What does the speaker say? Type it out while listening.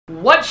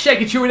What's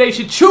shaking, Chewie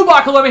Nation?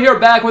 ChewbaccaLlema here,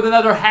 back with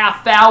another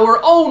half-hour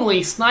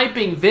only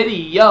sniping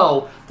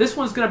video. This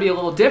one's going to be a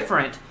little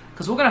different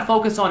because we're going to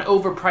focus on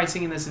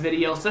overpricing in this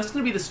video. So that's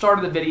going to be the start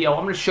of the video.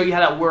 I'm going to show you how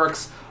that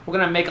works. We're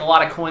going to make a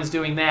lot of coins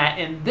doing that,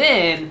 and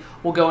then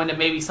we'll go into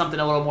maybe something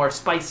a little more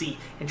spicy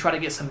and try to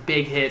get some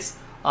big hits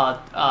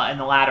in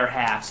the latter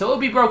half. So it'll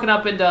be broken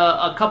up into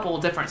a couple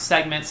of different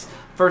segments.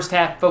 First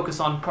half focus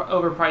on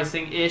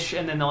overpricing-ish,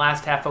 and then the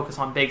last half focus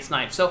on big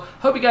snipes. So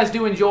hope you guys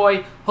do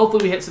enjoy.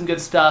 Hopefully we hit some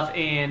good stuff,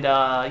 and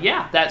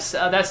yeah, that's it.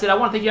 I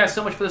want to thank you guys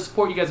so much for the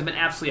support. You guys have been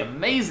absolutely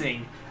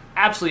amazing,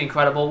 absolutely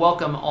incredible.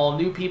 Welcome all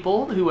new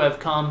people who have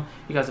come.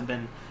 You guys have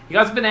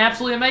been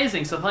absolutely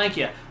amazing, so thank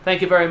you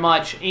very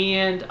much.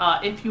 And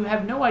if you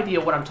have no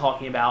idea what I'm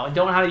talking about and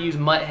don't know how to use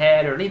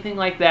Mutthead or anything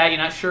like that, you're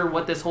not sure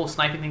what this whole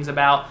sniping thing's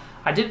about,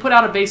 I did put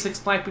out a basic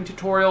sniping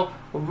tutorial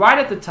right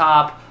at the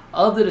top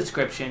of the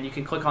description. You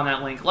can click on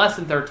that link. Less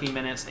than 13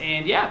 minutes,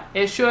 and yeah,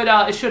 it should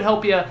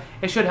help you.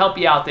 It should help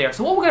you out there.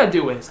 So what we're gonna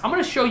do is I'm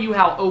gonna show you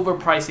how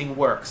overpricing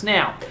works.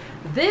 Now,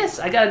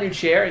 I got a new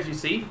chair, as you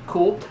see.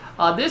 Cool.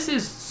 This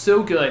is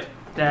so good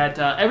that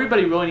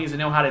everybody really needs to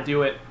know how to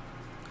do it,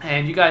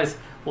 and you guys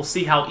will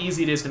see how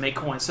easy it is to make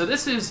coins. So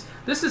this is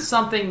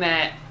something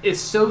that is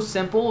so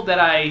simple that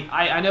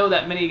I know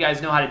that many of you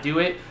guys know how to do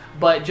it,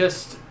 but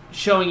just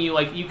showing you,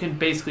 like, you can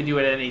basically do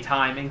it at any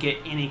time and get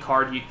any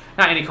card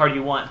not any card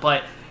you want,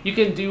 but you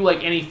can do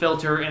like any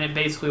filter and it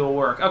basically will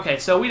work. Okay,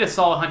 so we just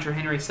saw a Hunter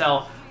Henry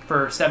sell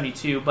for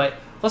 72, but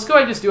let's go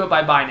ahead and just do it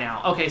by buy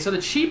now. Okay, so the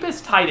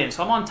cheapest tight end,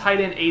 so I'm on tight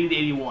end 80 to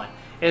 81,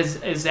 is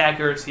Zach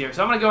Ertz here.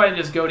 So I'm going to go ahead and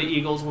just go to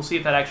Eagles. We'll see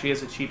if that actually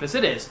is the cheapest.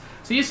 It is.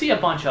 So you see a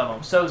bunch of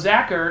them. So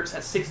Zach Ertz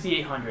at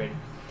 6,800.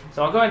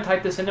 So I'll go ahead and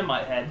type this into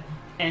Mutthead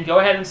and go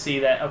ahead and see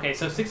that. Okay,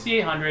 so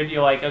 6,800,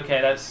 you're like,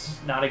 okay, that's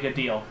not a good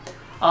deal.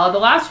 The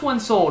last one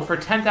sold for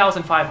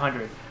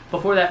 10,500.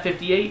 Before that,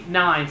 58,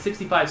 9,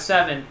 65,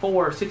 7,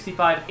 4,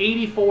 65,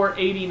 84,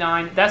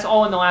 89. That's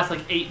all in the last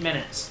like 8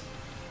 minutes.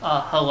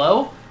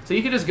 Hello? So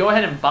you can just go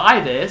ahead and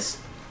buy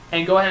this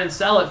and go ahead and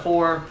sell it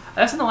for,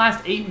 that's in the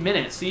last 8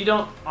 minutes. So you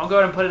don't, I'll go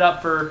ahead and put it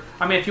up for,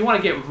 I mean, if you want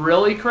to get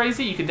really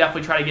crazy, you could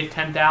definitely try to get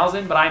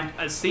 10,000, but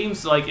it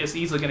seems like it's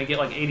easily going to get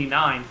like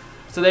 89.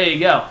 So there you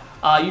go.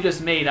 You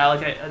just made,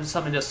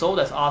 something just sold.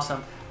 That's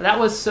awesome. That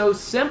was so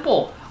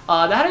simple.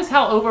 That is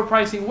how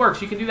overpricing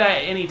works. You can do that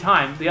at any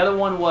time. The other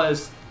one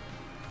was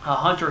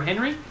Hunter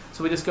Henry.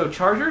 So we just go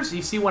Chargers.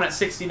 You see one at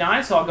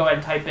 69, so I'll go ahead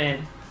and type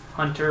in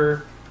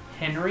Hunter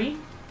Henry.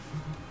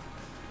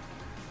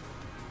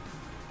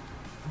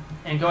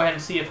 And go ahead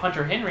and see if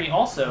Hunter Henry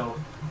also...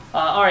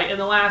 Alright, in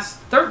the last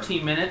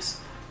 13 minutes,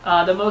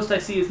 the most I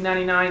see is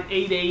 99,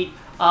 88.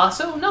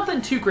 So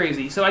nothing too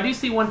crazy. So I do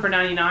see one for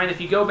 99. If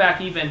you go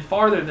back even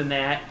farther than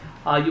that,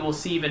 you will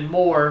see even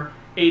more.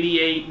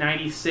 88,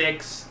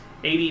 96...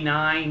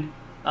 89.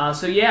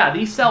 So yeah,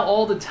 these sell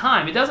all the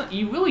time.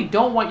 You really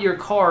don't want your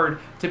card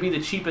to be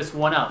the cheapest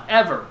one up,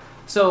 ever.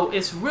 So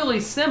it's really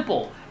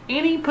simple.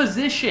 Any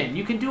position.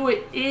 You can do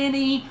it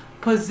any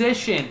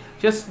position.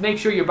 Just make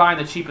sure you're buying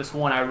the cheapest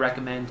one, I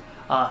recommend,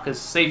 because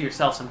save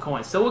yourself some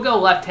coins. So we'll go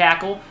left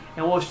tackle,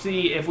 and we'll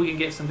see if we can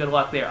get some good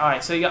luck there.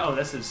 Alright, so you got,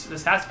 this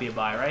has to be a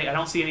buy, right? I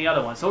don't see any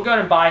other ones. So we'll go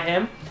ahead and buy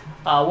him.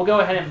 We'll go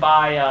ahead and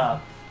buy,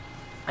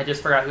 I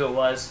just forgot who it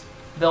was,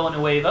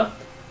 Villanueva,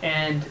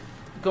 and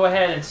go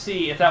ahead and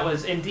see if that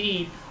was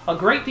indeed a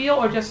great deal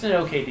or just an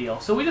okay deal.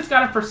 So we just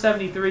got it for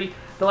 73.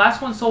 The last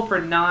one sold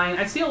for 9.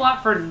 I see a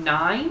lot for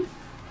 9.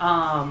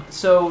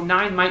 So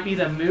 9 might be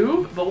the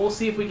move, but we'll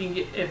see if we can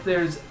get, if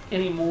there's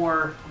any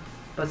more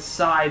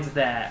besides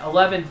that.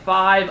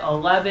 11.5,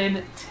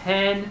 11,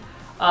 10.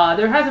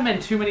 There hasn't been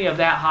too many of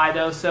that high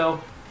though,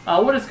 so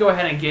we'll just go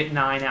ahead and get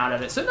 9 out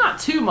of it. So not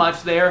too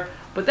much there,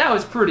 but that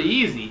was pretty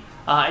easy.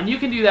 And you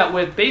can do that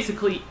with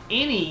basically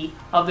any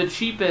of the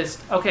cheapest.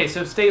 Okay,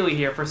 so Staley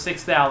here for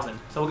 6,000.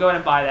 So we'll go ahead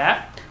and buy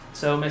that.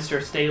 So Mr.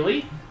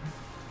 Staley.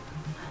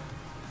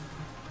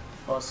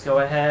 Let's go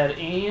ahead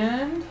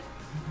and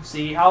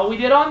see how we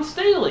did on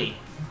Staley.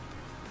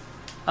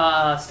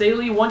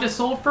 Staley, one just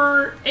sold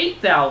for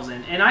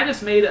 8,000. And I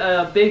just made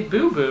a big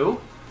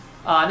boo-boo.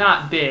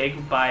 Not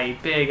big. By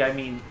big, I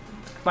mean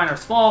minor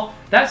small.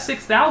 That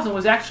 6,000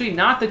 was actually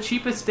not the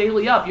cheapest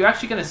Staley up. You're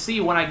actually going to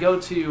see when I go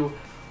to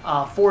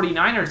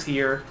 49ers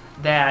here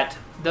that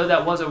though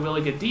that was a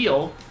really good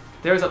deal,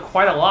 there's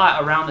quite a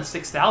lot around the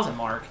 6,000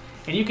 mark,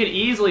 and you can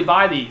easily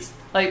buy these.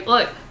 Like,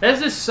 look,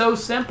 this is so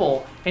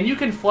simple, and you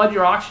can flood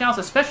your auction house,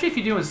 especially if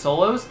you're doing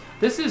solos.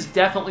 This is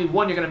definitely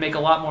one you're going to make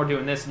a lot more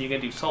doing this than you're going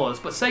to do solos.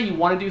 But say you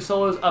want to do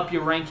solos, up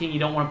your ranking, you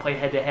don't want to play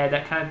head-to-head,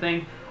 that kind of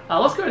thing.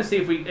 Let's go ahead and see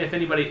if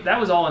anybody... That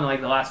was all in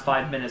like the last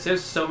 5 minutes.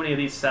 There's so many of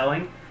these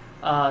selling.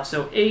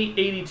 So 8,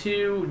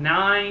 82,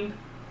 9,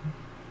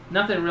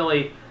 nothing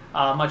really...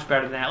 much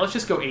better than that. Let's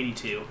just go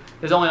 82.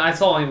 I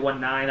saw only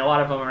 1.9. A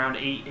lot of them around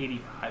 8,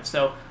 85.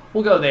 So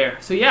we'll go there.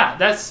 So yeah,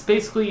 that's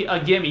basically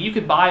a gimme. You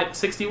could buy it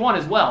 61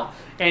 as well,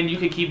 and you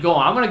could keep going.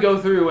 I'm going to go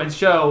through and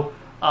show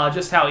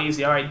just how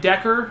easy. All right,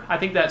 Decker. I'm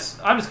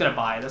just going to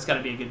buy it. That's got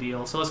to be a good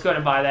deal. So let's go ahead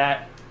and buy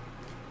that.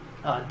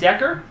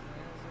 Decker.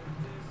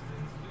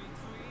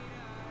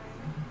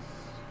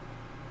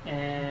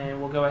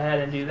 And we'll go ahead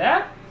and do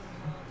that.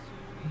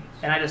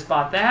 And I just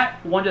bought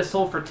that. One just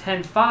sold for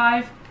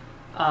 10.5.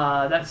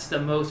 That's the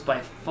most by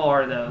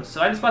far, though.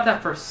 So I just bought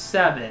that for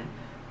 7.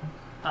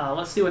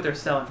 Let's see what they're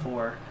selling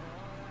for.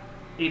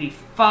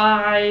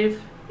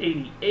 85,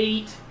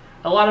 88.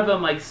 A lot of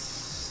them like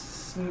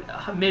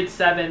mid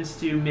 7s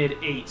to mid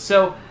 8s.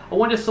 So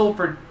one just sold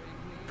for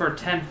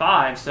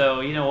 10.5.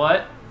 So you know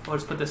what? We'll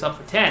just put this up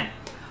for 10.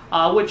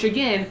 Which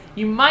again,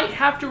 you might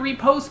have to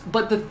repost,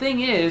 but the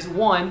thing is,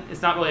 one,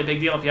 it's not really a big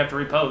deal if you have to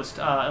repost,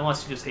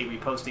 unless you just hate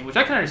reposting, which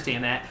I can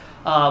understand that.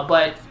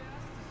 But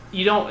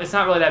you don't. It's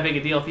not really that big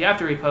a deal if you have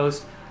to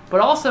repost. But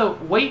also,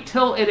 wait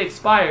till it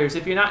expires.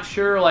 If you're not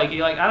sure, like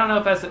you're like, I don't know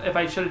if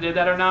I should have did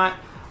that or not.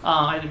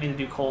 I didn't mean to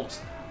do Colts,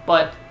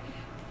 but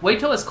wait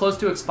till it's close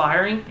to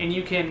expiring, and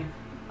you can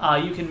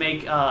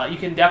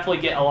definitely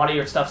get a lot of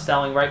your stuff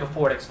selling right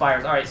before it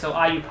expires. All right, so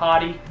IU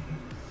Potty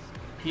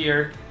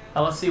here.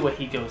 Let's see what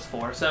he goes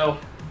for. So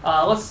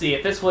let's see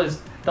if this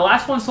was the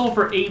last one sold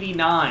for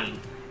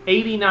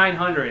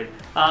 8,900.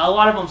 A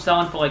lot of them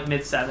selling for like mid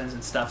 7s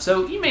and stuff.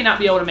 So you may not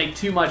be able to make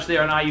too much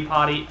there on IU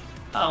Potty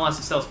unless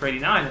it sells for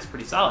 89. That's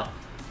pretty solid,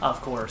 of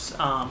course.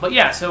 But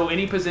yeah, so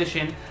any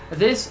position,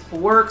 this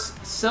works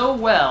so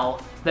well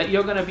that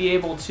you're going to be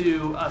able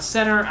to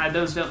center.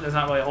 There's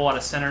not really a whole lot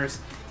of centers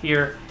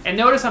here. And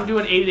notice I'm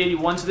doing 80 to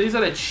 81. So these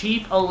are the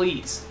cheap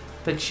elites.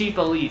 The cheap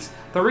elites.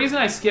 The reason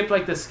I skipped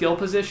like the skill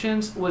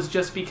positions was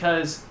just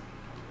because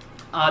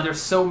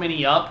there's so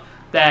many up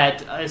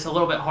that it's a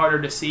little bit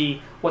harder to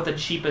see what the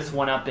cheapest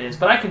one up is.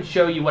 But I can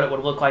show you what it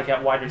would look like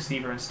at wide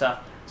receiver and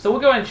stuff. So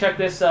we'll go ahead and check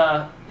this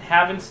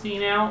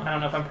Havenstein out. I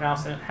don't know if I'm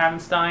pronouncing it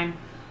Havenstein.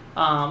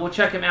 We'll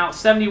check him out.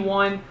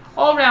 71,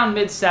 all around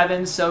mid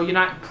 7s. So you're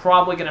not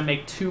probably going to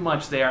make too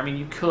much there. I mean,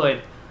 you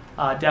could.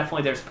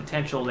 Definitely there's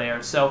potential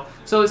there. So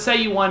say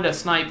you wanted to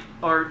snipe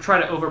or try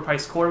to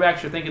overprice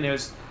quarterbacks. You're thinking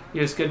there's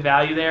good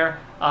value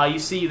there. You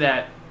see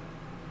that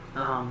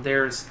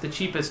there's the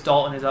cheapest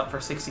Dalton is up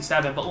for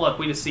 67, but look,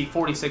 we just see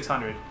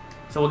 4,600.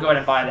 So we'll go ahead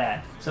and buy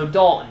that. So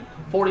Dalton,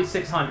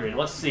 4,600.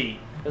 Let's see.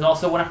 There's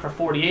also one up for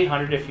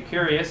 4,800 if you're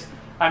curious.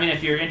 I mean,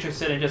 if you're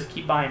interested in just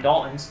keep buying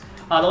Daltons.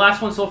 The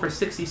last one sold for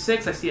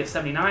 66. I see a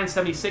 79,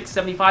 76,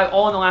 75,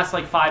 all in the last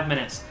like 5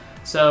 minutes.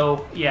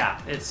 So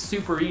yeah, it's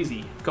super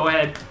easy. Go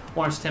ahead.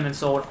 Lawrence Timmons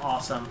sold.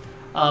 Awesome.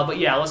 But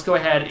yeah, let's go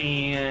ahead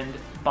and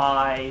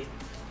buy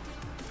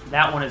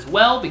that one as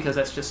well because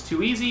that's just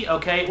too easy.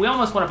 Okay, we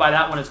almost want to buy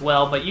that one as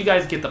well, but you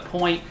guys get the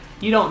point.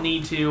 You don't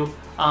need to,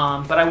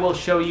 but I will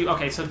show you.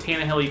 Okay, so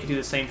Tannehill, you can do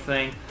the same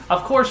thing.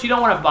 Of course, you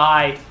don't want to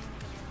buy.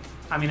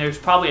 I mean, there's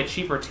probably a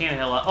cheaper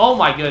Tannehill. Oh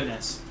my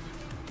goodness!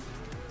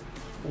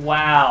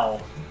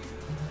 Wow.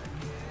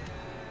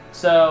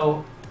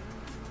 So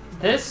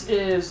this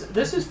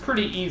is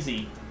pretty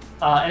easy,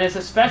 and it's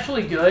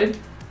especially good.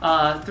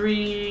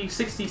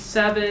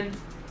 367.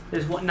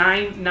 There's what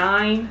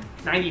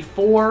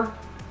 94.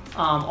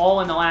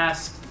 All in the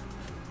last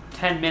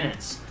 10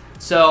 minutes.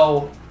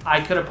 So I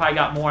could have probably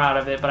got more out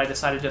of it, but I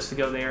decided just to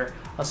go there.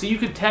 So you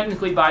could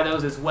technically buy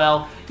those as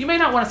well. You may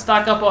not want to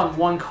stock up on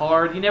one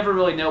card. You never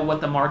really know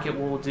what the market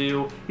will do.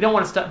 You don't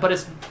want to stock, but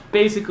it's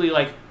basically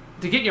like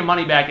to get your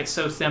money back. It's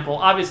so simple.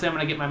 Obviously, I'm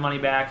going to get my money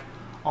back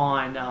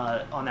on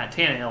that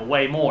Tannehill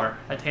way more.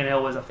 That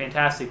Tannehill was a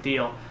fantastic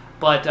deal.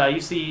 But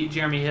you see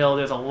Jeremy Hill,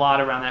 there's a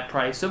lot around that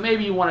price. So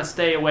maybe you want to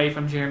stay away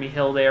from Jeremy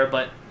Hill there,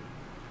 but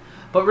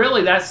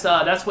really, that's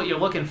what you're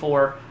looking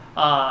for.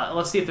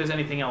 Let's see if there's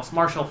anything else.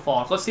 Marshall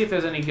Faulk. Let's see if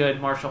there's any good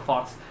Marshall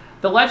Faulks.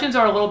 The legends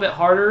are a little bit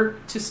harder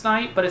to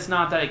snipe, but it's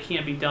not that it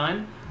can't be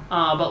done.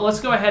 But let's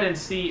go ahead and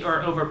see,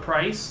 or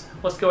overprice.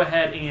 Let's go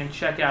ahead and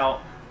check out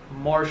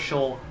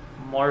Marshall.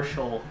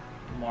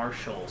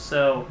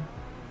 So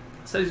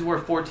he's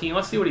worth 14.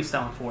 Let's see what he's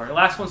selling for. The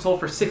last one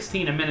sold for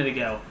 16 a minute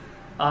ago.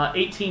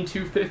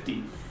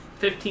 18,250,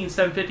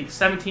 15,750,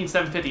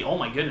 17,750. Oh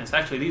my goodness!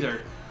 Actually, these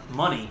are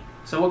money.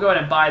 So we'll go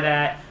ahead and buy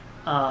that.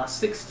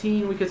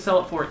 16 we could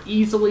sell it for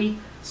easily.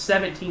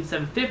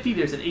 17,750.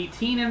 There's an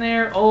 18 in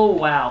there. Oh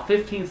wow,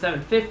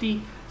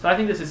 15,750. So I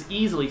think this is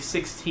easily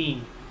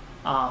 16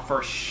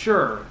 for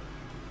sure.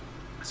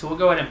 So we'll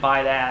go ahead and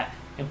buy that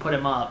and put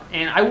him up.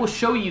 And I will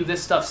show you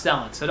this stuff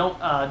selling. So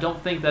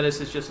don't think that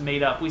this is just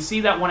made up. We see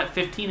that one at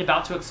 15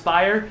 about to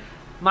expire.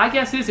 My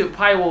guess is it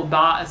probably will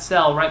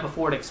sell right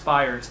before it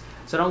expires.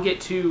 So don't get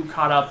too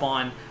caught up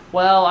on,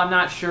 well, I'm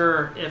not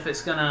sure if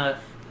it's gonna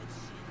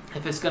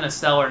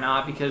sell or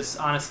not, because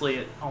honestly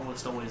it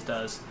almost always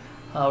does.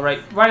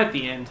 Right at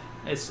the end.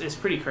 It's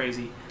pretty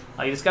crazy.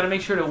 You just got to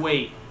make sure to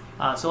wait.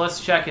 So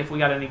let's check if we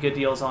got any good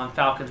deals on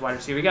Falcons wide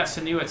receiver. We got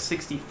Sanu at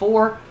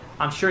 64.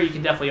 I'm sure you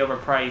can definitely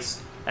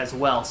overprice as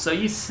well. So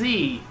you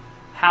see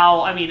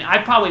how, I mean,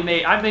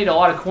 I've made a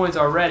lot of coins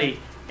already,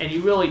 and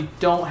you really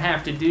don't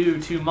have to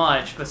do too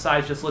much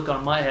besides just look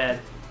on Mudhead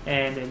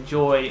and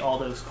enjoy all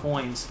those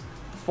coins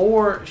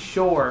for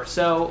sure.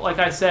 So like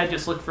I said,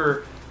 just look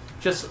for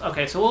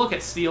okay, so we'll look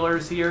at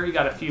Steelers here. You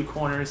got a few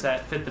corners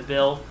that fit the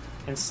bill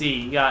and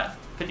see. You got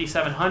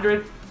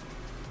 5,700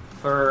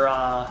 for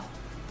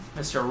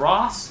Mr.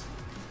 Ross.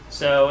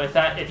 So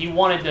if you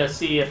wanted to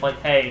see if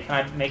like, hey,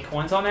 can I make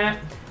coins on that?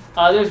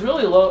 There's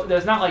really low.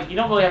 There's not like you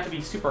don't really have to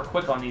be super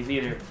quick on these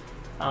either.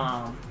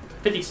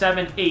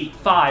 57, 8,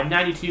 5,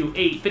 92,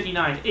 8,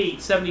 59,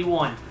 8,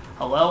 71.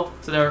 Hello?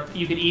 So there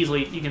you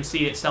can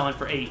see it selling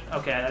for 8.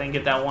 Okay, I didn't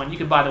get that one. You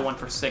could buy the one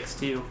for 6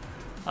 too,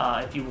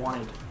 if you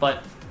wanted.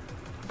 But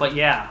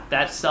yeah,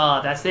 that's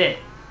it.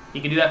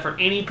 You can do that for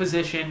any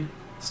position,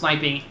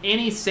 sniping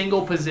any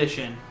single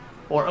position,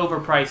 or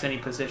overprice any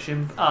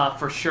position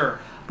for sure.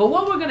 But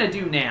what we're gonna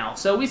do now?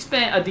 So we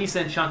spent a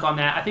decent chunk on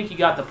that. I think you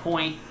got the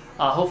point.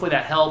 Hopefully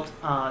that helped,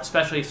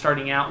 especially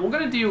starting out. We're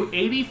going to do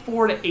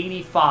 84 to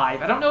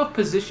 85. I don't know if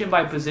position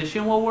by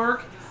position will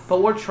work,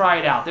 but we'll try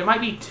it out. There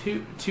might be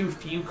too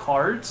few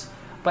cards,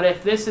 but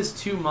if this is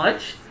too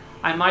much,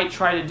 I might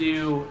try to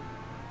do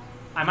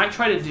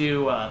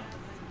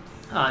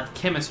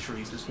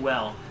chemistries as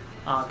well,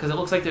 because it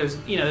looks like there's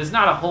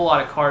not a whole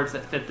lot of cards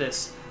that fit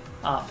this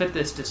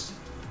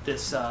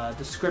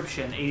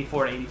description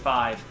 84 to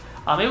 85.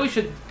 Maybe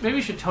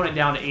we should tone it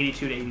down to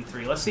 82 to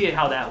 83. Let's see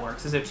how that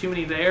works. Is there too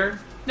many there?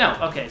 No.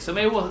 Okay, so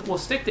maybe we'll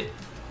stick to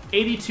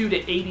 82 to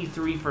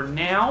 83 for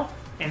now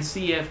and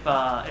see if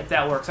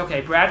that works.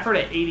 Okay, Bradford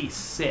at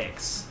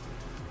 86.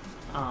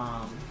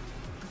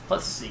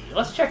 Let's see.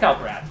 Let's check out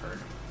Bradford.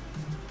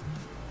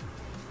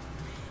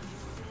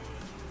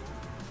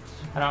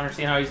 I don't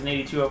understand how he's an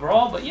 82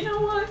 overall, but you know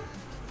what?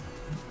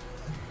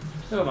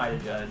 Who am I to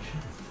judge?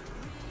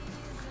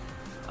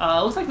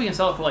 Looks like we can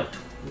sell it for like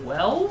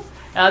 12.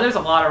 There's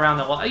a lot around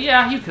the...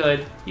 Yeah, you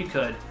could.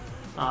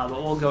 But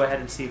we'll go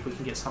ahead and see if we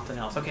can get something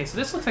else. Okay, so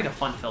this looks like a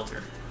fun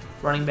filter.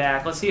 Running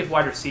back. Let's see if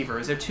wide receiver.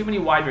 Is there too many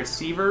wide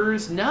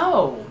receivers?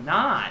 No,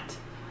 not.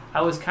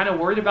 I was kind of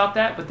worried about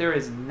that, but there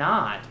is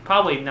not.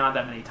 Probably not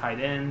that many tight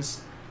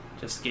ends.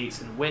 Just Gates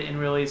and Witten,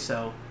 really,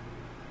 so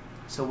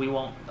we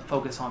won't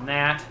focus on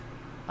that.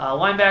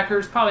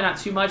 Linebackers, probably not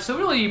too much. So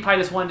really, you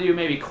probably just want to do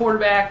maybe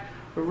quarterback,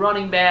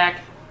 running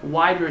back,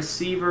 wide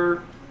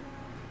receiver,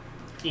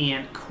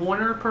 and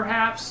corner,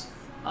 perhaps.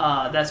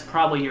 That's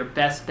probably your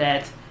best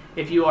bet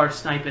if you are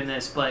sniping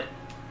this, but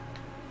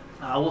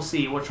we'll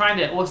see.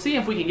 We'll see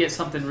if we can get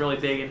something really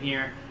big in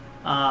here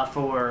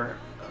for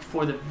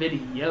the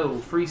video.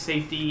 Free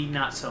safety,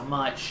 not so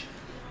much,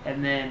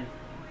 and then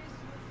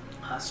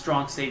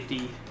strong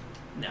safety,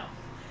 no.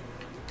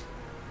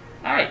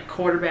 All right,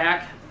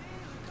 quarterback,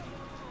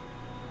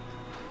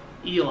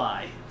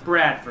 Eli,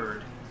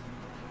 Bradford.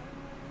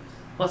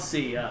 Let's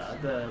see,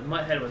 the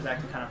MUT head was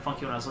acting kind of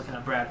funky when I was looking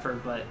at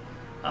Bradford, but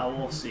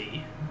we'll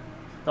see.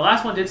 The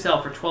last one did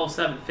sell for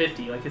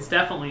 $12,750. Like, it's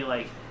definitely,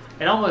 like,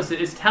 it almost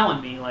is telling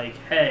me, like,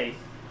 hey,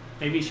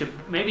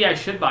 maybe I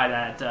should buy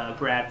that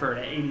Bradford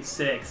at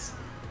 86.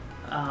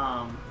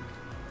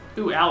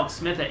 Ooh, Alex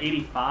Smith at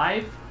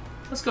 85.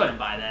 Let's go ahead and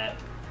buy that.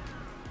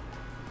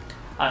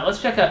 All right,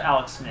 let's check out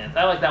Alex Smith.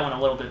 I like that one a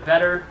little bit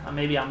better.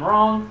 Maybe I'm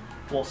wrong.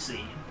 We'll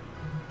see.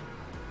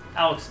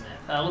 Alex Smith.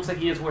 Looks like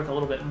he is worth a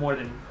little bit more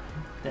than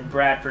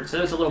Bradford,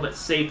 so it's a little bit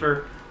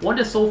safer. One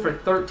just sold for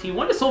 13.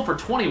 One just sold for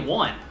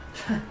 21.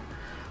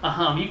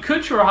 You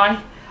could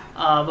try,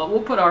 but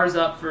we'll put ours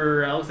up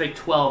for, looks like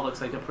 12 looks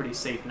like a pretty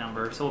safe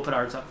number, so we'll put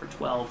ours up for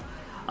 12.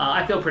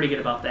 I feel pretty good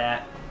about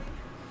that.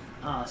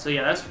 So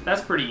yeah,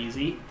 that's pretty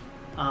easy.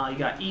 You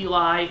got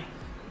Eli,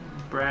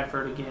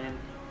 Bradford again,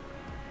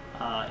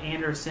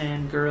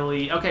 Anderson,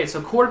 Gurley. Okay,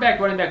 so quarterback,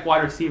 running back,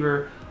 wide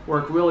receiver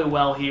work really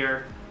well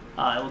here.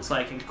 It looks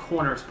like, and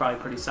corner is probably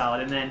pretty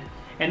solid,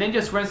 and then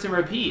just rinse and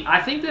repeat.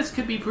 I think this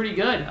could be pretty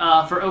good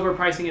for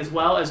overpricing as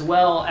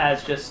well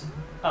as just.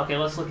 Okay,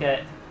 let's look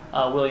at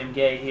William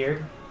Gay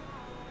here.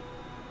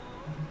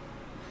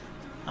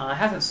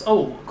 Hasn't.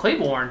 Oh,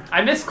 Claiborne.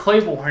 I missed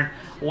Claiborne.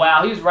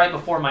 Wow, he was right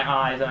before my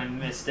eyes and I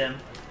missed him.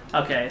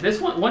 Okay,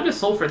 this one just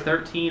sold for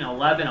 13,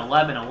 11,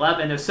 11,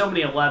 11. There's so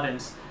many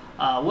 11s.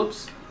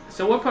 Whoops.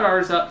 So we'll put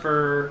ours up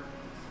for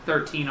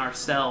 13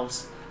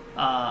 ourselves.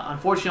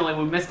 Unfortunately,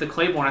 we missed the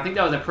Claiborne. I think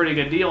that was a pretty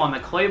good deal on the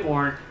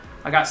Claiborne.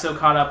 I got so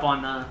caught up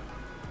on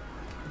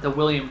the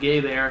William Gay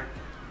there,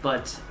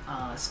 but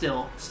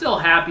still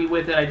happy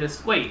with it. I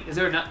just wait. Is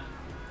there enough?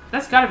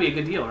 That's got to be a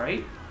good deal,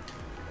 right?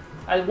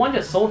 One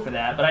just sold for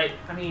that, but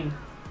I mean,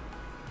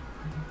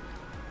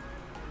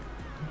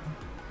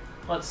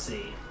 let's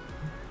see.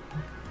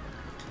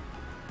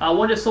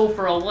 One just sold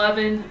for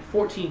 11,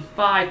 14,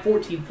 5,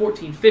 14,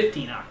 14,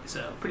 15. All right,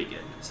 so pretty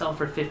good. Sell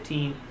for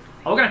 15.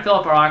 We're gonna fill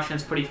up our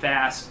auctions pretty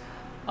fast,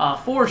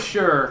 for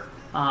sure.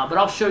 But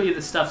I'll show you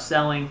the stuff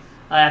selling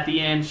at the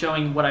end,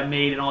 showing what I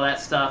made and all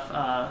that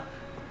stuff.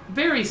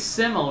 Very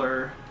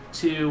similar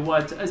to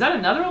what is that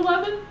another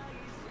 11?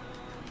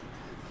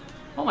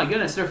 Oh my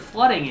goodness, they're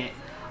flooding it.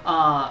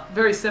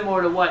 Very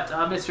similar to what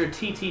Mr.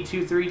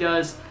 TT23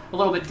 does. A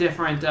little bit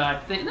different. I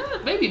think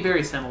maybe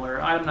very similar.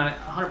 I'm not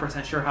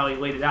 100% sure how he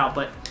laid it out,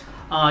 but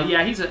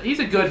yeah, he's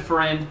a good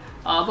friend.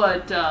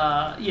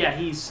 Yeah,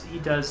 he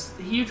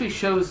usually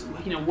shows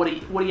what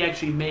he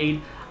actually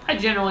made. I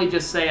generally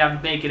just say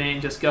I'm making it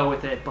and just go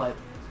with it, but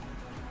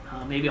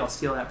maybe I'll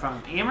steal that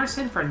from him.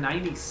 Emerson for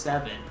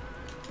 97.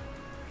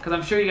 Because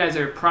I'm sure you guys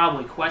are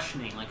probably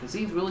questioning, like, is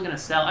these really going to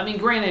sell? I mean,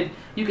 granted,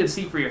 you can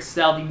see for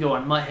yourself. You can go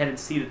on Muthead and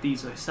see that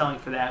these are selling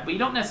for that. But you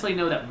don't necessarily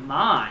know that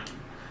mine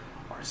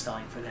are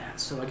selling for that.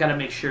 So I got to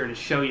make sure to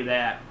show you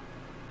that,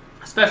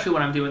 especially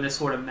when I'm doing this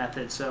sort of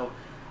method. So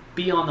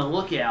be on the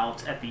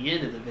lookout at the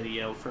end of the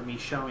video for me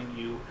showing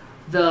you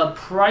the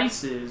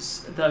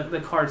prices,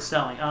 the cards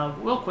selling.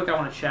 Real quick, I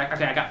want to check.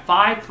 Okay, I got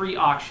 5 free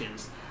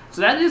auctions.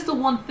 So that is the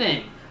one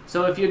thing.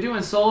 So if you're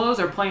doing solos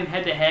or playing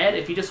head-to-head,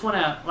 if you just want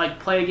to like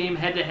play a game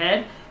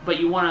head-to-head, but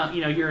you want to,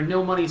 you're a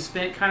no money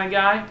spent kind of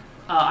guy,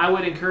 I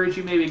would encourage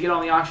you maybe to get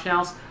on the auction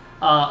house,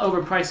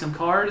 overprice some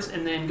cards,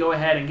 and then go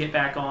ahead and get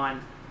back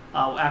on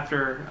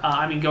after.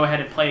 Go ahead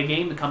and play a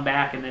game to come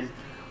back, and then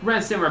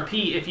rinse and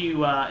repeat if you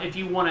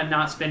want to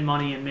not spend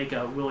money and make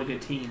a really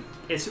good team.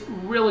 It's a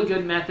really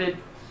good method.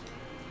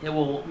 It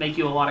will make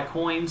you a lot of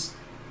coins,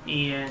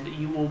 and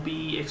you will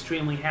be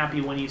extremely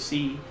happy when you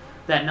see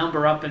that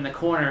number up in the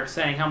corner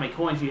saying how many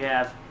coins you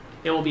have.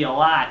 It will be a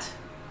lot.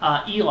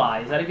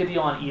 Eli, is that a good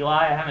deal on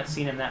Eli? I haven't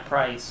seen him that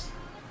price.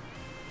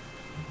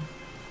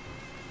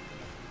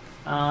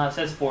 It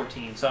says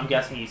 14, so I'm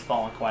guessing he's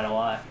fallen quite a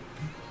lot.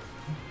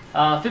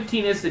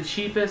 15 is the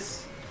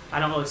cheapest. I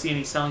don't really see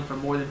any selling for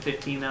more than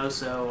 15 though,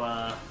 so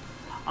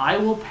I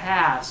will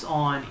pass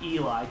on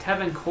Eli.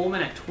 Tevin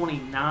Coleman at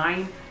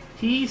 29.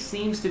 He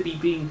seems to be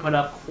being put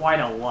up quite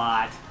a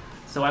lot,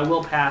 so I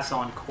will pass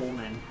on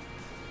Coleman.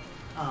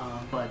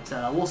 But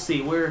we'll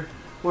see. We're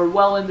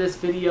well in this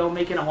video,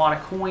 making a lot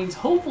of coins.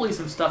 Hopefully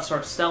some stuff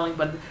starts selling,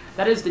 but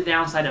that is the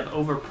downside of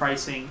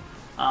overpricing.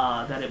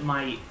 That it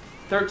might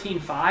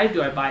 13.5.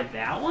 Do I buy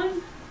that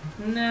one?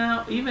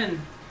 No.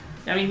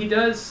 I mean, he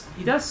does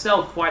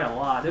sell quite a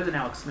lot. There's an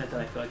Alex Smith that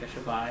I feel like I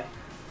should buy.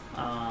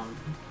 Well,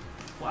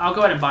 I'll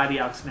go ahead and buy the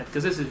Alex Smith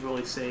because this is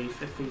really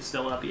safe if he's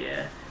still up.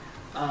 Yeah.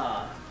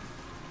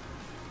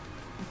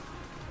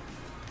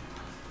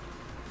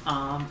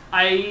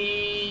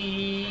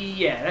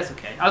 Yeah, that's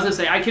okay. I was gonna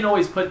say I can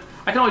always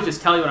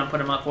just tell you what I'm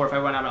putting them up for if I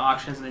run out of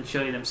auctions and then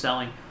show you them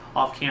selling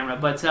off camera.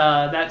 But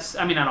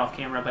not off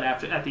camera, but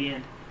at the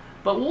end.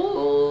 But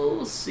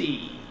we'll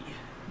see.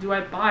 Do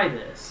I buy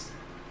this?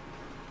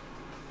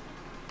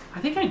 I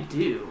think I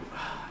do.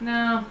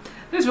 No,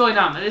 there's really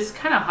not. It's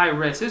kind of high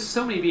risk. There's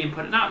so many being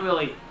put. Not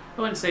really.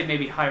 I wouldn't say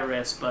maybe high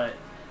risk, but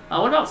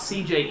what about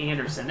C.J.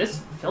 Anderson?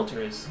 This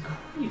filter is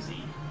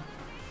crazy.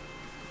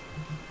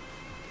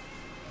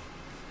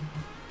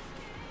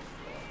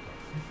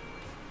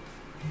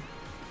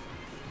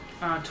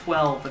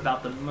 12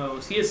 about the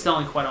most. He is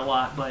selling quite a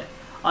lot, but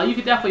you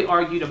could definitely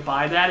argue to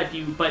buy that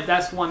but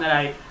that's one that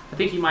I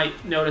think you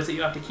might notice that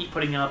you have to keep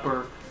putting up,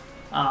 or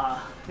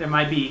it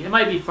might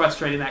be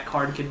frustrating, that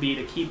card could be,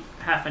 to keep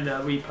having to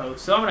repost.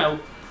 So I'm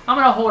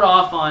gonna hold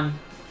off on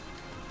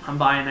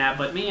buying that.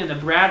 But me and the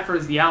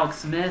Bradfords, the Alex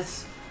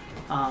Smiths,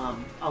 a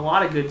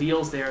lot of good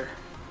deals there.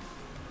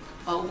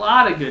 A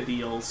lot of good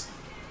deals.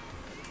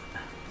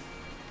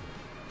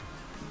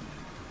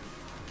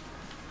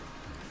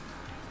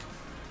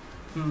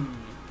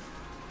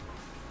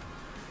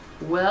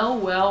 Well.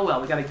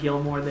 We got a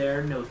Gilmore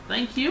there. No,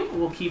 thank you.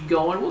 We'll keep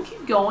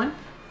going.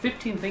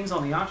 15 things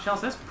on the auction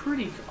house. That's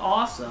pretty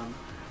awesome.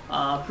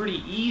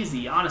 Pretty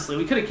easy, honestly.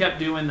 We could have kept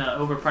doing the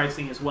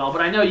overpricing as well,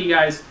 but I know you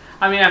guys.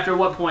 I mean, after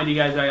what point do you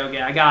guys are like,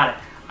 okay, I got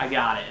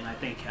it, and I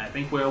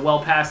think we're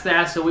well past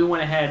that. So we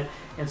went ahead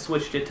and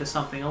switched it to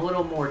something a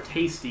little more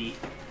tasty.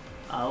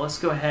 Let's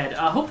go ahead.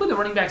 Hopefully the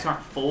running backs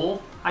aren't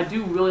full. I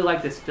do really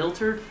like this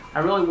filter. I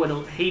really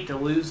would hate to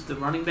lose the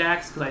running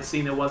backs because I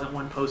seen there wasn't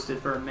one posted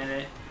for a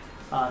minute.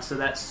 So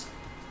that's,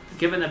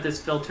 given that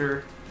this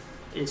filter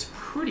is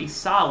pretty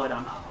solid,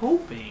 I'm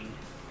hoping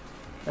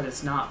that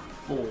it's not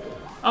full.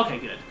 Okay,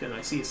 good.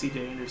 I see a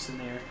C.J. Anderson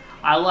there.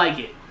 I like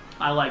it.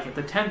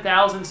 The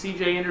 10,000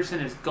 C.J. Anderson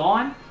is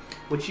gone,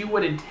 which you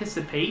would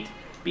anticipate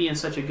being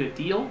such a good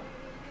deal.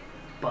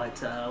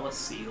 But let's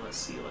see.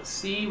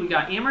 We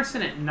got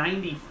Emerson at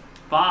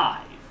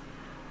 95.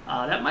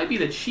 That might be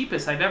the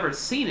cheapest I've ever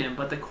seen him,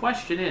 but the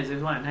question is,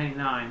 there's one at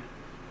 99.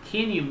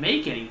 Can you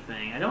make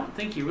anything? I don't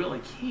think you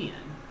really can.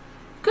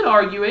 You could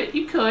argue it.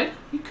 You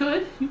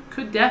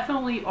could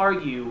definitely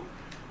argue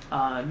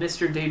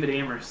Mr. David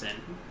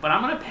Emerson, but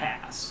I'm going to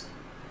pass.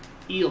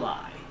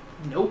 Eli.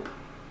 Nope.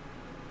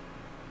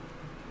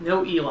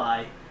 No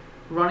Eli.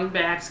 Running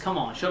backs, come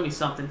on, show me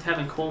something.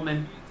 Tevin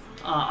Coleman.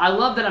 I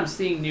love that I'm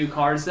seeing new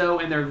cards, though,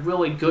 and they're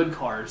really good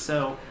cards,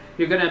 so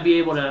you're going to be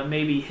able to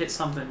maybe hit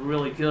something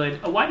really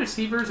good. Wide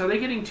receivers, are they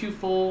getting too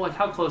full? Like,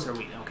 how close are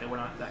we? Okay, we're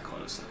not that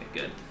close. Okay,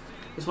 good.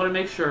 Just want to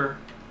make sure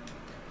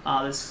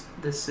this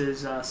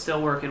is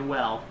still working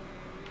well.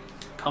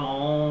 Come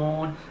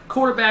on.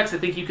 Quarterbacks, I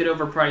think you could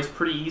overprice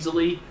pretty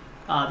easily.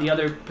 The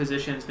other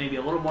positions, maybe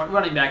a little more.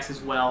 Running backs as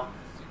well.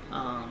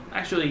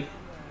 Actually,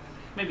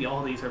 maybe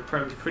all these are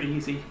pretty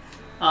easy.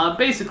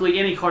 Basically,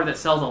 any card that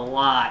sells a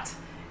lot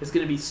is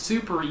going to be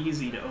super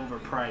easy to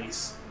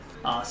overprice.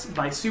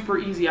 By super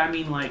easy, I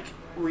mean like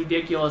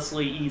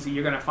ridiculously easy.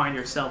 You're going to find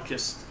yourself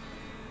just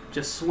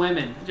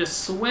swimming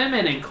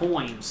in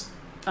coins.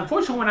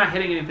 Unfortunately, we're not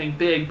hitting anything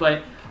big,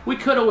 but We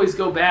could always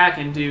go back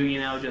and do, you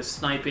know, just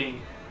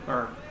sniping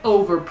or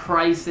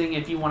overpricing,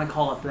 if you want to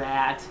call it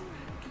that.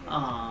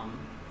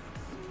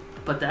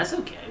 But that's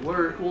okay.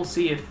 We'll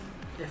see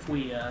if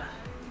we.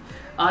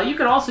 You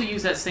could also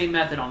use that same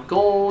method on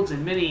golds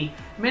and many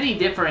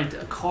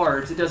different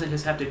cards. It doesn't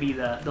just have to be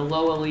the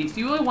low elites.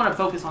 You really want to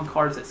focus on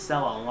cards that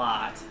sell a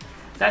lot.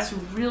 That's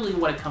really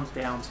what it comes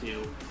down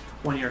to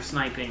when you're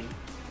sniping.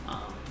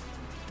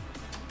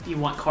 You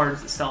want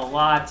cards that sell a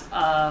lot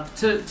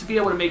to be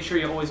able to make sure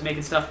you're always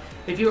making stuff.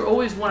 If you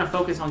always want to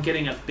focus on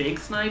getting a big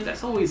snipe,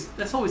 that's always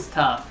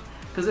tough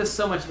because there's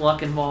so much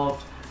luck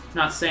involved. I'm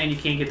not saying you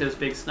can't get those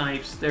big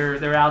snipes;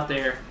 they're out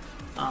there,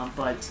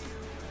 but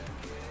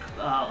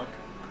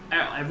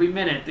every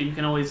minute that you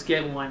can always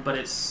get one. But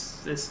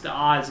it's the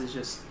odds is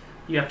just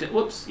you have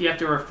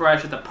to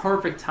refresh at the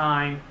perfect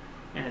time,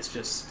 and it's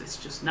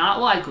just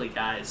not likely,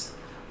 guys.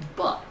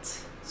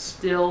 But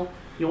still,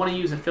 you want to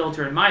use a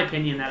filter, in my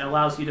opinion, that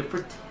allows you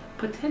to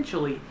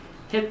potentially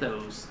hit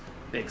those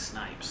big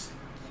snipes.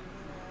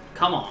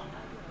 Come on.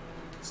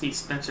 See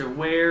Spencer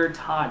Ware,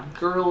 Todd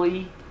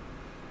Gurley,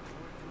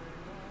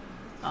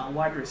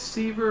 wide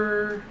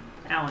receiver,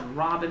 Allen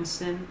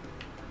Robinson.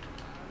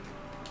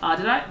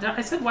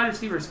 I said wide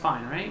receiver is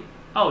fine, right?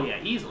 Oh yeah,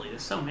 easily.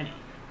 There's so many.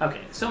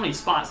 Okay, so many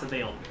spots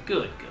available.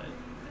 Good.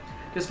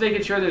 Just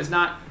making sure there's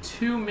not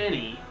too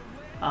many.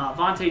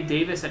 Vontae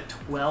Davis at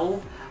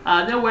 12.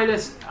 No way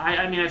this...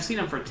 I mean, I've seen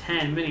him for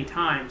 10 many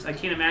times. I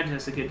can't imagine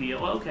it's a good deal.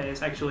 Okay,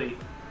 it's actually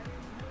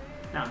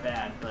not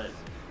bad, but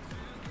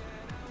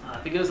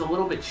if it goes a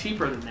little bit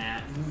cheaper than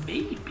that,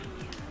 maybe.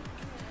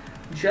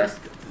 Just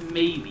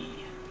maybe.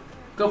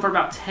 Go for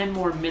about 10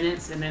 more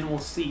minutes, and then we'll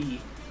see.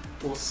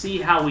 We'll see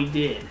how we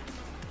did.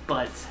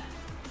 But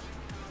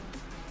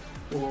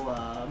we'll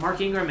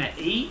Mark Ingram at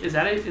 8. Is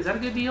that a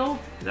good deal?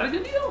 Is that a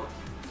good deal?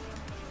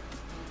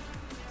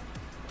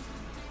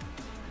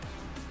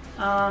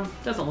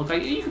 Doesn't look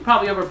like it. You could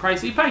probably overprice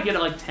it. You probably get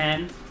it like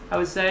 10, I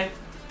would say.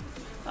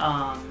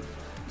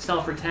 Sell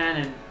it for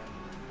 10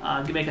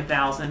 and you make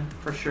 1,000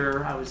 for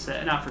sure. I would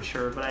say not for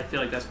sure, but I feel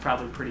like that's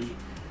probably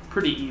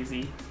pretty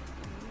easy.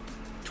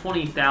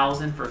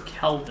 20,000 for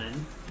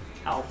Kelvin.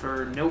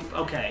 Alford, nope.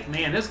 Okay,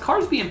 man, this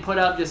card's being put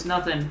up. Just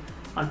nothing,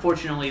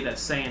 unfortunately,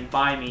 that's saying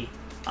buy me.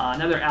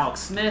 Another Alex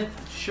Smith.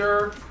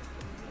 Sure.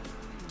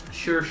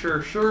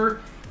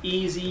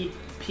 Easy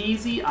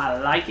peasy. I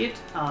like it.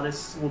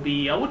 This will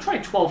be, we'll try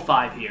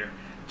 12.5 here.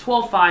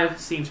 12.5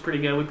 seems pretty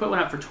good. We put one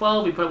up for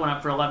 12. We put one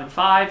up for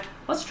 11.5.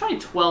 Let's try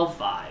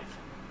 12.5.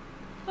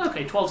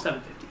 Okay,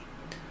 12.750.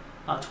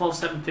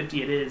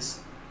 12.750 it is.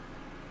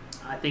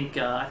 I think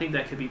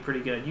that could be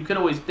pretty good. You could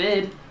always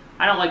bid.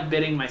 I don't like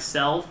bidding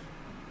myself.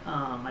 It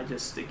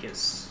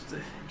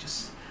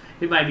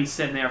might be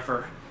sitting there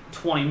for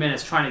 20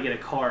 minutes trying to get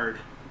a card.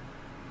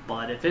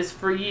 But if it's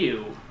for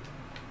you,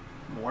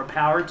 more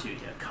power to you.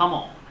 Come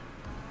on.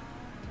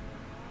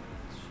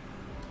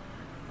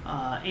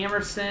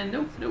 Emerson,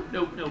 nope.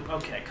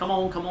 Okay, come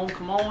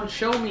on.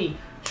 Show me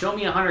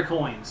 100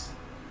 coins.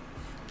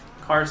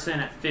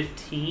 Carson at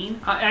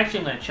 15. Actually,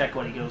 I'm going to check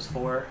what he goes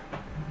for.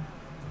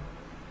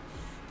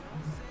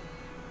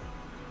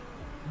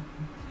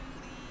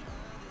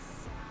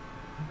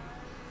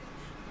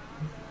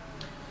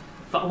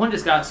 One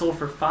just got sold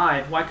for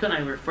 5. Why couldn't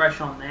I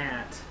refresh on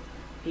that?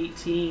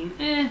 18.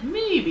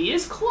 Maybe.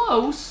 It's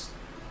close.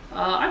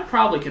 I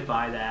probably could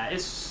buy that.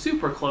 It's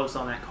super close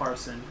on that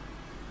Carson.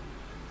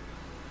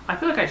 I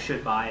feel like I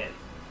should buy it.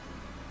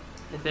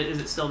 Is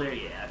it still there?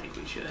 Yeah, I think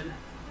we should.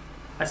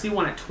 I see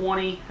one at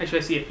 20. Actually,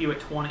 I see a few at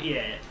 20.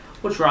 Yeah,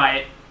 we'll try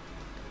it.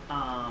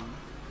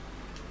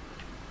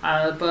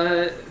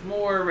 But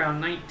more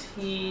around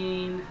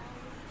 19.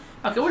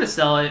 Okay, we'll just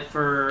sell it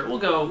for. We'll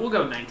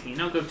go 19.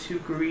 Don't go too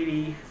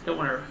greedy. Don't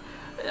want to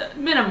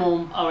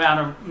minimum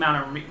amount of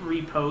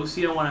reposts.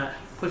 You don't want to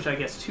push, I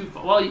guess, too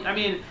far. Well, I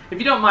mean, if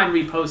you don't mind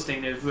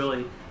reposting, there's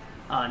really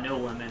no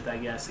limit, I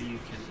guess, that you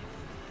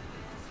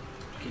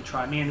can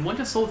try. Man, one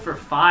just sold for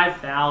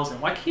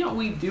 5,000. Why can't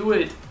we do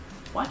it?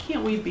 Why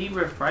can't we be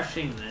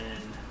refreshing then?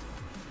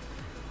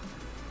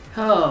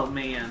 Oh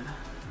man,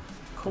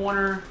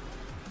 corner.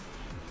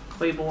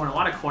 Claiborne. A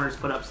lot of corners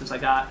put up since I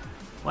got.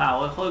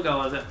 Wow,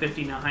 Hogo is at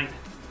 59.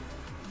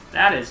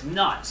 That is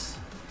nuts.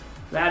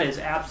 That is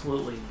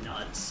absolutely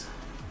nuts.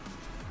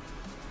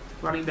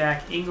 Running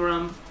back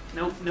Ingram.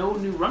 Nope, no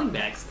new running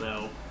backs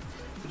though.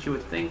 But you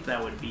would think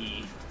that would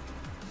be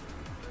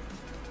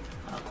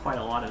quite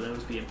a lot of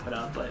those being put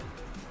up. But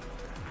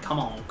come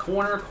on,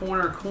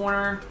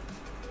 corner.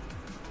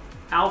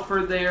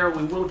 Alford there.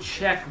 We will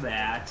check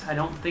that. I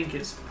don't think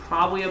it's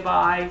probably a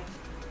buy,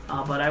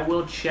 but I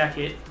will check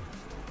it.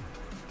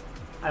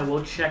 I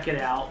will check it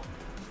out.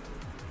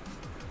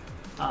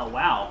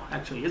 Wow,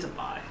 actually is a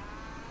buy.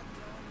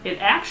 It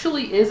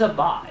actually is a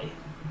buy.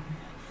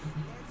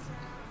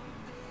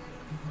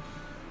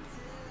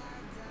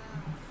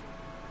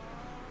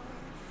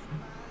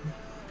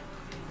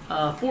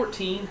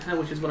 $14,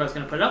 which is what I was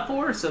going to put it up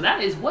for. So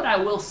that is what I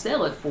will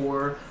sell it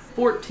for.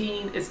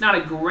 14. It's not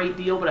a great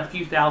deal, but a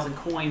few thousand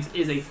coins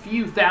is a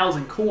few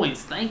thousand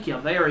coins. Thank you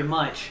very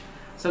much.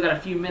 Still got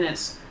a few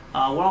minutes.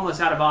 We're almost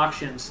out of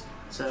auctions,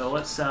 so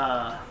let's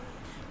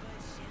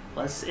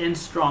end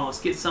strong.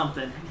 Let's get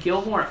something.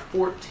 Gilmore at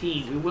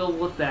 14. We will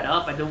look that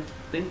up. I don't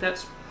think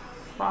that's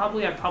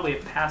probably. I probably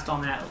have passed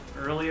on that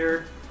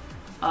earlier.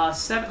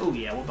 7. Oh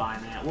yeah, we're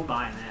buying that. We're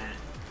buying that.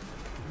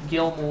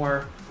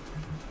 Gilmore.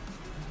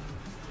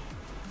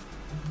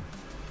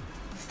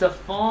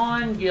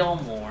 Stephon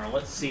Gilmore.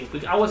 Let's see.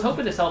 I was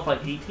hoping to sell for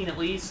like 18 at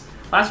least.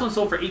 Last one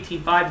sold for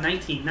 18.5,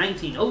 19,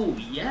 19. Oh,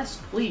 yes,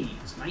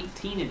 please.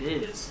 19 it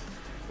is.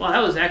 Well,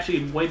 that was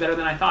actually way better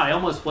than I thought. I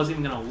almost wasn't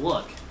even going to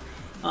look.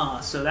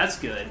 So that's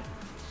good.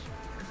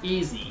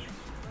 Easy.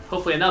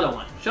 Hopefully another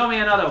one. Show me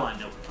another one.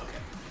 Nope. Okay.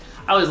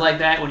 I always like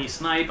that when you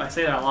snipe. I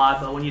say that a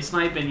lot, but when you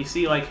snipe and you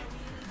see like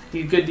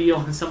a good deal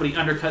and somebody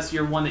undercuts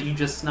your one that you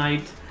just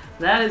sniped,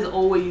 that is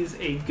always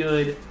a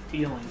good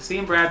feeling.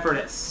 Sam Bradford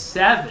at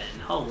 7.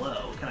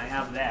 Hello. Can I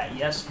have that?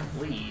 Yes,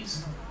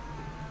 please.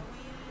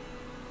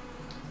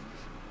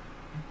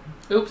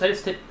 Oops, I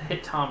just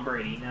hit Tom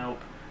Brady.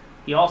 Nope.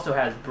 He also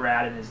has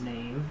Brad in his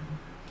name.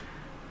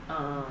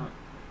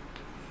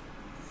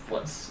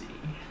 Let's see.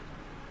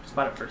 Just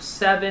bought it for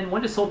 7.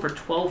 One just sold for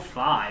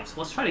 12.5. So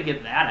let's try to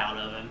get that out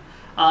of him.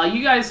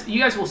 You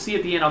guys will see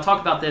at the end. I'll talk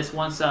about this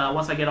once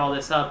I get all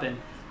this up, and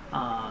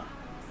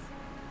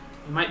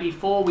we might be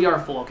full. We are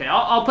full. Okay,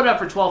 I'll put it up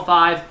for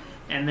 12.5,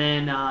 and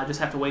then just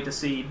have to wait to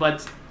see.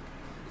 But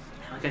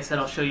like I said,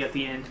 I'll show you at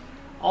the end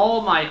all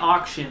my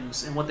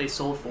auctions and what they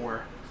sold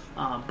for.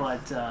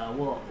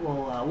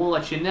 We'll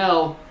let you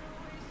know.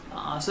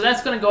 So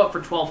that's going to go up for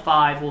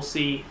 12.5. We'll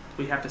see if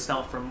we have to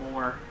sell it for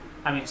more.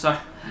 I mean, sorry,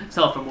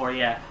 sell it for more.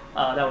 Yeah,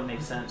 that would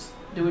make sense.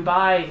 Do we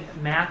buy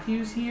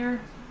Matthews here?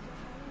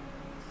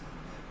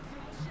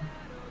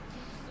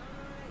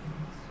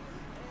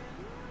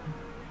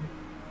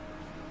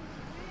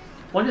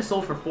 One just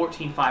sold for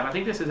 14.5. I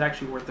think this is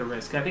actually worth the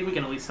risk. I think we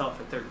can at least sell it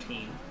for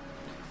 13.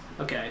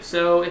 Okay,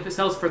 so if it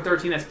sells for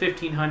 13, that's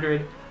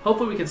 1,500.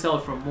 Hopefully we can sell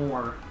it for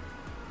more.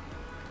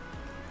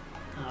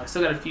 I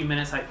still got a few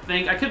minutes, I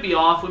think. I could be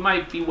off. We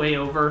might be way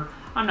over.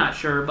 I'm not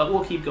sure, but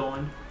we'll keep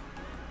going.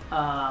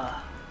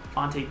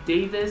 Vontae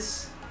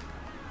Davis.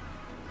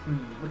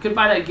 We could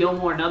buy that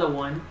Gilmore, another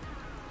one.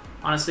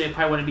 Honestly, it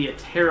probably wouldn't be a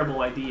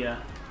terrible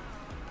idea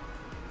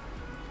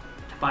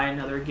to buy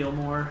another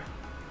Gilmore.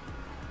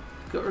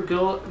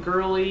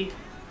 Gurley.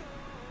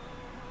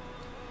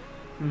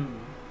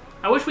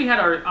 I wish we had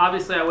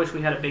obviously, I wish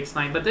we had a big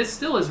snipe, but this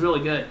still is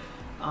really good.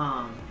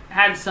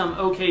 Had some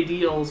okay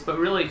deals, but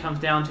really it comes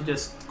down to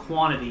just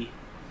quantity.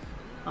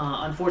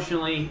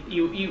 Unfortunately,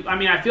 I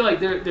mean, I feel like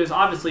there's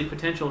obviously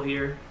potential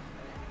here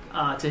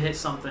to hit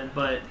something,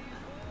 but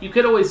you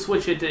could always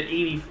switch it to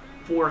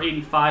 84,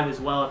 85 as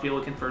well if you're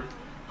looking for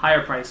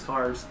higher price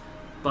cars.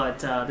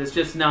 But there's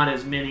just not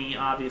as many,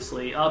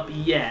 obviously, up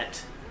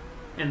yet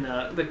in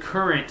the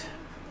current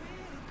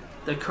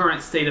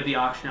state of the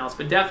auction house.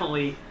 But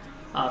definitely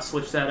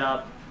switch that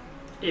up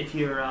if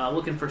you're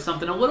looking for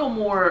something a little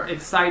more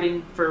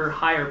exciting for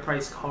higher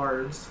price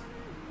cards,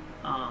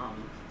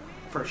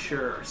 for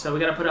sure. So we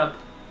got to put up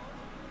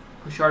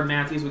Rashard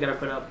Matthews. We got to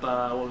put up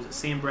what was it,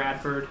 Sam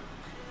Bradford,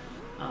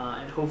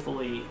 and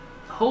hopefully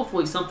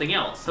something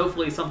else.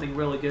 Hopefully something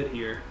really good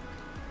here.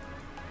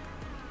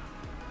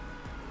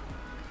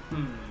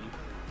 I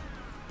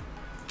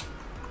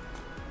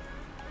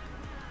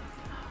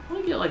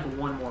want to get like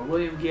one more.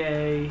 William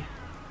Gay.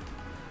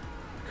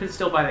 Could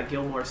still buy that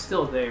Gilmore.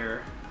 Still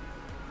there.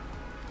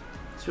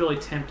 It's really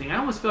tempting. I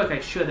almost feel like I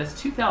should. That's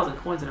 2,000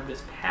 coins that I'm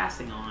just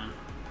passing on.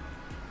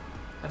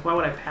 Like, why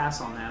would I pass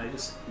on that? I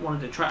just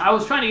wanted to try. I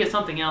was trying to get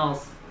something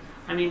else.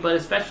 I mean, but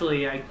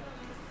especially,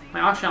 my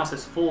auction house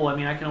is full. I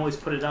mean, I can always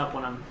put it up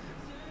when I'm...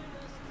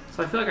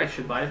 So I feel like I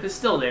should buy it. If it's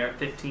still there at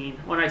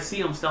 15. When I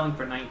see them selling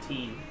for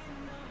 19.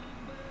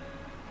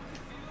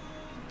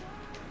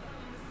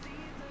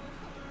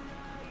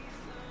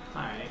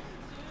 Alright.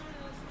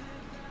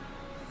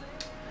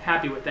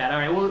 Happy with that.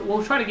 Alright,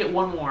 we'll try to get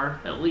one more,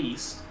 at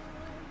least.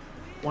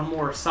 One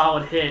more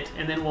solid hit,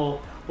 and then we'll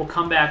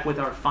come back with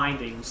our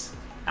findings.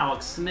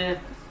 Alex Smith.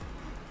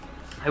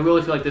 I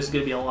really feel like this is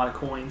going to be a lot of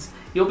coins.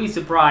 You'll be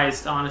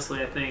surprised,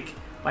 honestly, I think,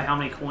 by how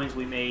many coins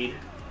we made.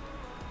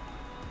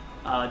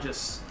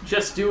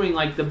 Just doing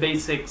like the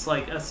basics,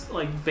 like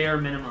bare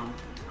minimum.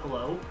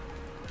 Hello.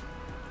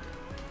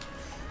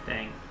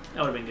 Dang,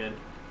 that would have been good.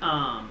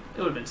 It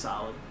would have been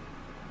solid.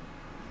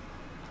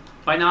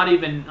 By not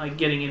even like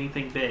getting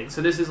anything big.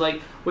 So this is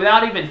like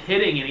without even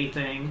hitting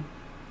anything.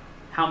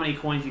 How many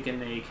coins you can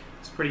make.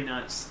 It's pretty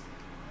nuts.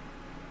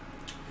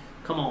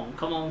 Come on,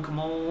 come on, come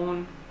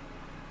on.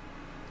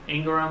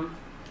 Ingram.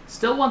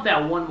 Still want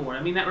that one more.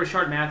 I mean, that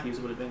Rashard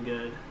Matthews would have been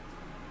good.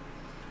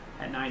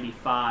 At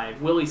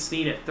 95. Willie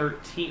Snead at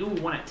 13.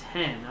 Ooh, one at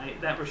 10.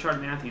 That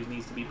Rashard Matthews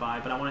needs to be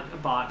bought, but I want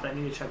it bought, but I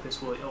need to check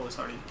this Willie. Oh, it's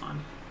already gone.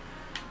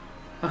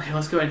 Okay,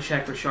 let's go ahead and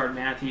check Rashard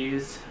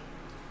Matthews.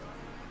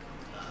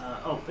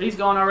 Oh, he's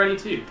gone already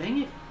too.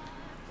 Dang it.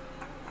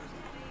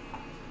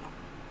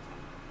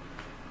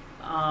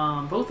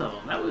 Both of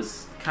them. That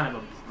was kind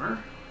of a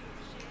bummer.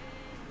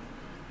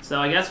 So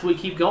I guess we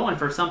keep going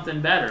for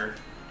something better.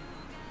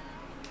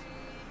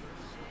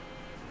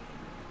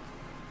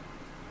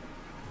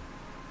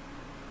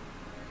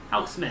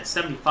 Smith,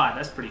 75.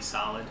 That's pretty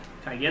solid.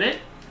 Can I get it?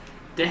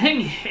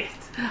 Dang it!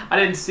 I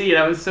didn't see it.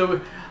 I was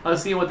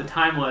seeing what the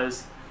time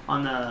was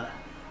on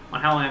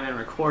how long I've been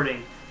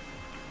recording.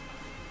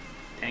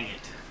 Dang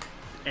it!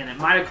 And it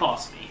might have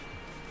cost me.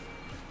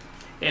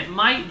 It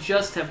might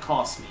just have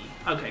cost me.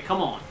 Okay,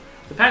 come on.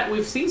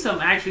 We've seen some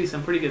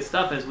pretty good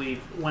stuff as we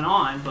went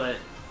on, but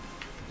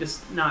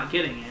just not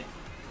getting it.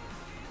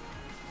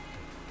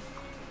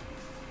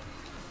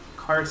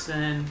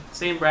 Carson,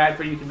 Sam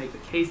Bradford, you can make the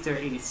case there,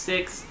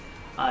 86.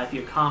 If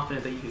you're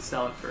confident that you can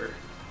sell it for,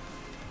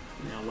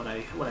 you know, what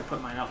I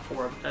put mine up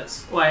for.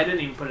 That's, well, I didn't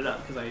even put it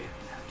up because I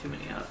have too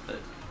many up. But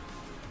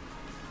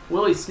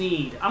Willie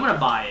Snead, I'm gonna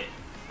buy it.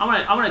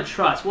 I'm gonna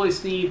trust Willie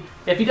Snead.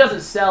 If he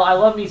doesn't sell, I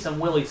love me some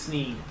Willie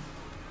Snead.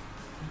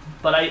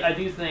 But I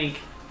do think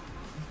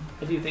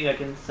I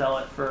can sell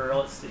it for,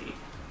 let's see.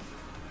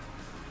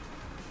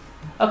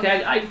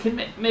 Okay, I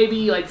can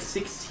maybe like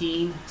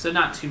 16, so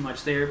not too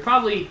much there.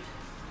 Probably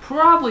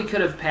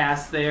could have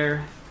passed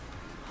there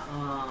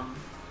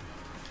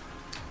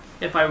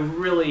if I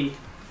really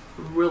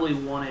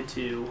wanted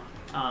to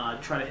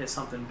try to hit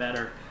something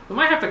better. We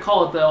might have to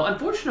call it though.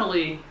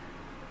 Unfortunately,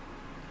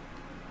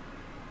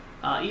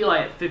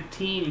 Eli at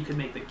 15, you could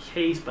make the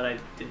case, but I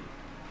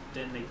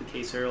didn't make the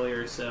case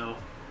earlier, so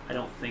I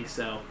don't think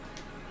so.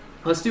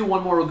 Let's do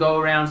one more go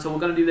around. So we're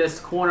going to do this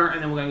corner,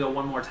 and then we're going to go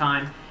one more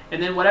time.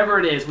 And then whatever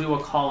it is, we will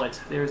call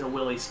it. There's a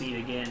Willie Snead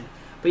again.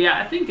 But yeah,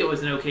 I think it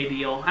was an okay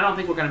deal. I don't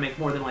think we're going to make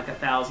more than like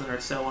 1,000 or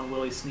so on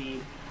Willie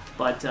Snead.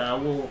 But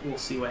we'll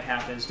see what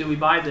happens. Do we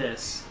buy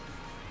this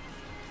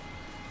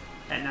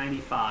at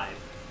 95?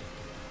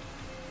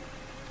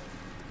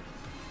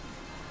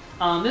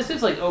 This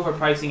is like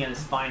overpricing at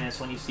its finest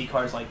when you see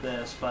cards like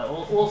this, but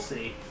we'll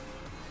see.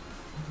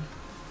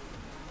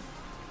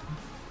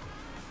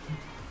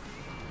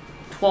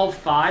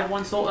 12.5,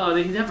 one sold. Oh,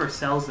 he never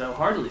sells though.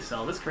 Hardly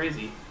sell. That's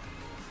crazy.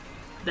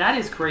 That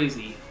is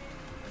crazy.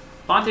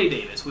 Vontae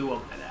Davis. We will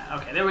buy that.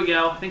 Okay, there we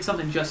go. I think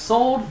something just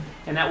sold,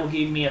 and that will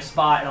give me a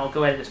spot, and I'll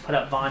go ahead and just put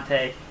up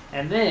Vontae,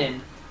 and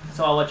then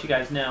so I'll let you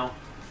guys know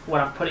what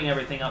I'm putting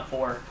everything up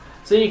for,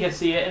 so you can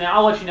see it, and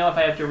I'll let you know if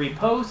I have to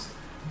repost.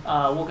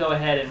 We'll go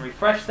ahead and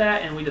refresh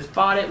that, and we just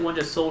bought it. One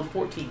just sold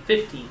 14,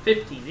 15,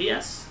 15.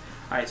 Yes.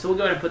 All right, so we'll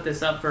go ahead and put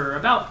this up for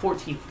about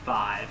 14.5.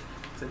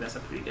 Looks like that's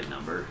a pretty good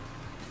number.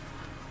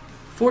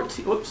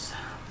 14. Whoops.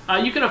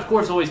 You can of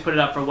course always put it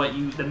up for what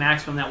the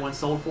maximum that one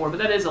sold for, but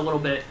that is a little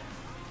bit.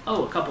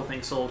 Oh, a couple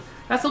things sold.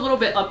 That's a little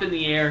bit up in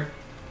the air.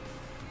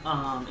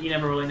 You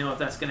never really know if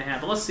that's going to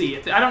happen. Let's see.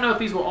 I don't know if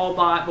these were all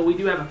bought, but we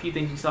do have a few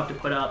things we still have to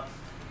put up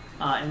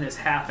in this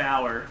half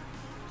hour.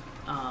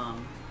 I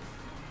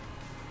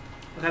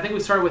think we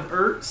started with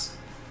Ertz,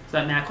 so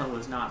that Macklin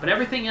was not, but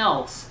everything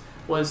else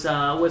was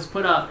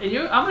put up. And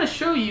I'm going to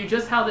show you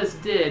just how this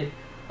did.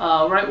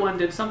 Right one,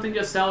 did something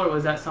just sell, or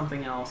was that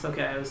something else?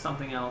 Okay, it was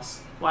something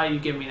else. Why are you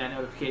giving me that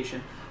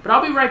notification? But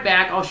I'll be right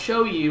back. I'll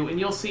show you, and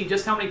you'll see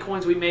just how many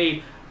coins we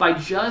made by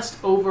just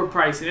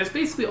overpricing. That's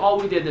basically all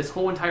we did this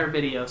whole entire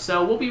video.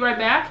 So we'll be right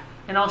back,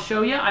 and I'll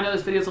show you. I know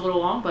this video's a little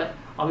long, but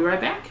I'll be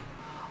right back.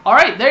 All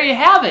right, there you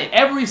have it.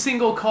 Every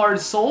single card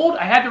sold.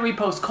 I had to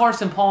repost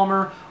Carson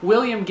Palmer,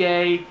 William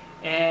Gay,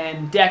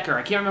 and Decker.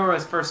 I can't remember what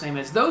his first name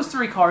is. Those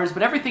three cards,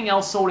 but everything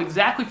else sold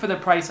exactly for the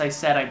price I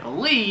said, I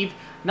believe.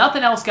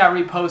 Nothing else got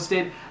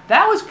reposted.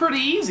 That was pretty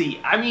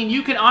easy. I mean,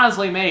 you can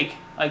honestly make,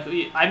 like,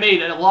 I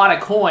made a lot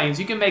of coins.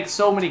 You can make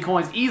so many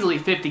coins, easily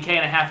 50K in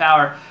a half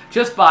hour,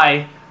 just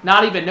by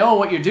not even knowing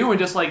what you're doing,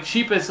 just like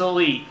cheapest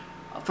elite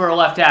for a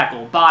left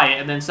tackle, buy it,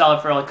 and then sell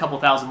it for like a couple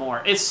thousand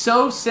more. It's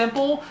so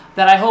simple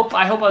that I hope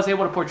I was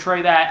able to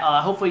portray that.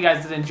 Hopefully you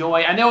guys did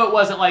enjoy. I know it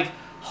wasn't like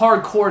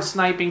hardcore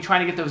sniping,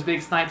 trying to get those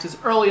big snipes. It's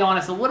early on.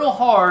 It's a little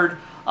hard.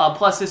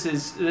 Plus, this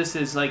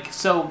is like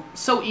so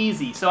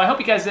easy. So I hope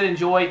you guys did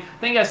enjoy.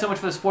 Thank you guys so much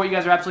for the support. You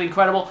guys are absolutely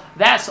incredible.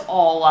 That's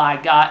all I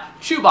got.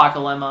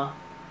 ChewbaccaLemma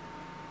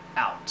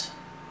out.